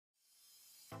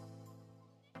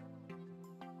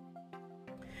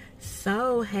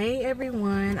So hey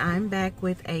everyone, I'm back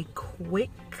with a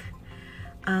quick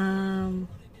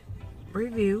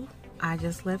review. I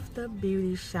just left the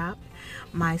beauty shop.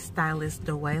 My stylist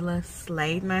Dwayla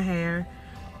slayed my hair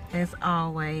as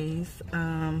always.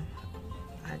 I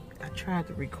tried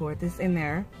to record this in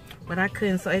there, but I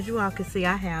couldn't. So as you all can see,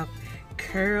 I have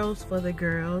curls for the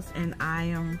girls, and I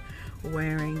am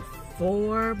wearing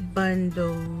 4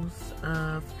 bundles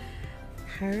of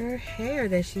her hair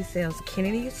that she sells,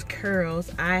 Kennedis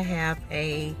curls. I have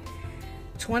a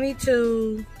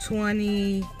 22,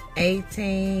 20,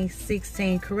 18,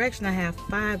 16, correction, I have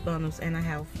 5 bundles, and I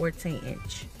have a 14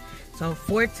 inch. So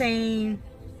 14,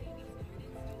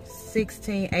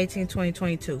 16, 18, 20,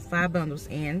 22, 5 bundles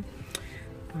in.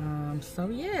 So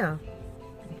yeah,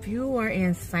 if you are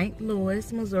in St.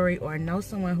 Louis, Missouri, or know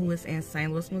someone who is in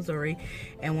St. Louis, Missouri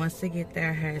and wants to get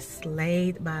their hair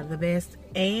slayed by the best,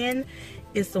 and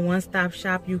it's a one-stop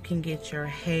shop, you can get your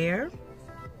hair,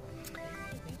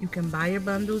 you can buy your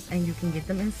bundles, and you can get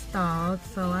them installed.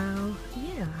 So I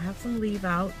have some leave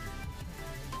out.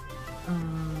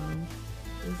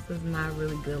 This is not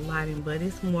really good lighting, but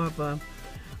it's more of a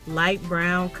light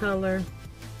brown color,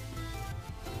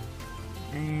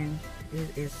 and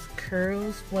it is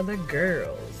curls for the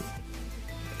girls.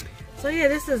 So yeah,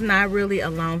 this is not really a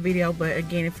long video, but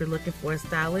again, if you're looking for a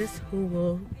stylist who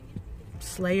will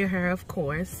slay your hair, of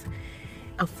course,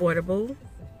 affordable,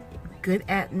 good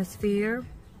atmosphere,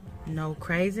 no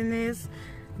craziness,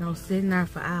 no sitting there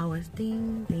for hours,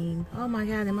 ding ding, oh my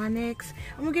god, am I next?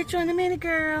 I'm gonna get you in a minute,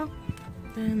 girl.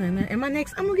 Am I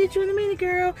next? I'm gonna get you in a minute,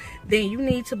 girl. Then you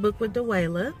need to book with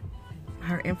Dwayla.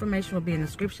 Her information will be in the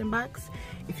description box.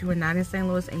 If you are not in St.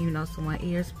 Louis and you know someone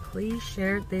is, please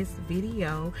share this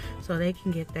video so they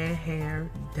can get their hair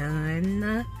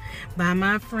done by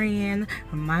my friend,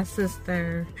 my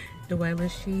sister,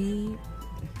 Dwayla. She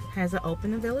has an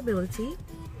open availability.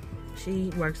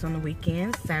 She works on the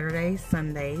weekends, Saturdays,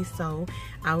 Sundays. So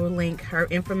I will link her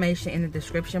information in the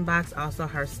description box. Also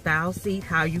her style sheet,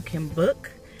 how you can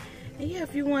book. And yeah,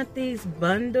 if you want these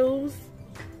bundles,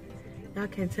 y'all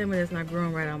can't tell me that's not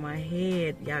growing right on my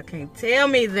head. Y'all can't tell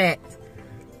me that.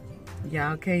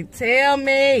 Y'all can't tell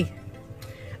me.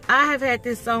 I have had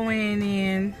this sewing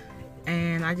in,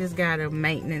 and I just got a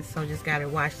maintenance, so just got it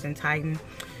washed and tightened.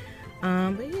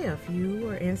 But yeah, if you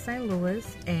are in St.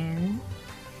 Louis and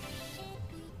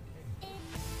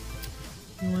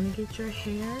you want to get your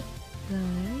hair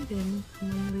done, then I'm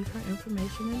going to leave her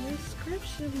information in the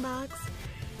description box.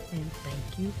 And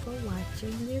thank you for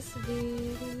watching this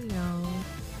video.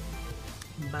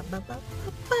 Bye bye bye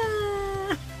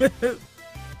bye bye.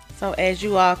 So as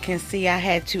you all can see, I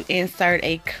had to insert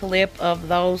a clip of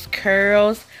those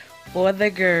curls for the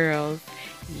girls.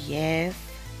 Yes,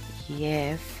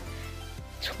 yes.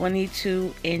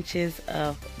 22 inches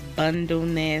of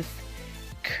bundleness,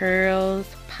 curls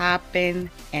popping,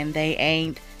 and they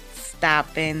ain't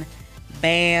stopping.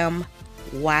 Bam.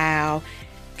 Wow.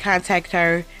 Contact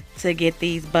her to get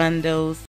these bundles.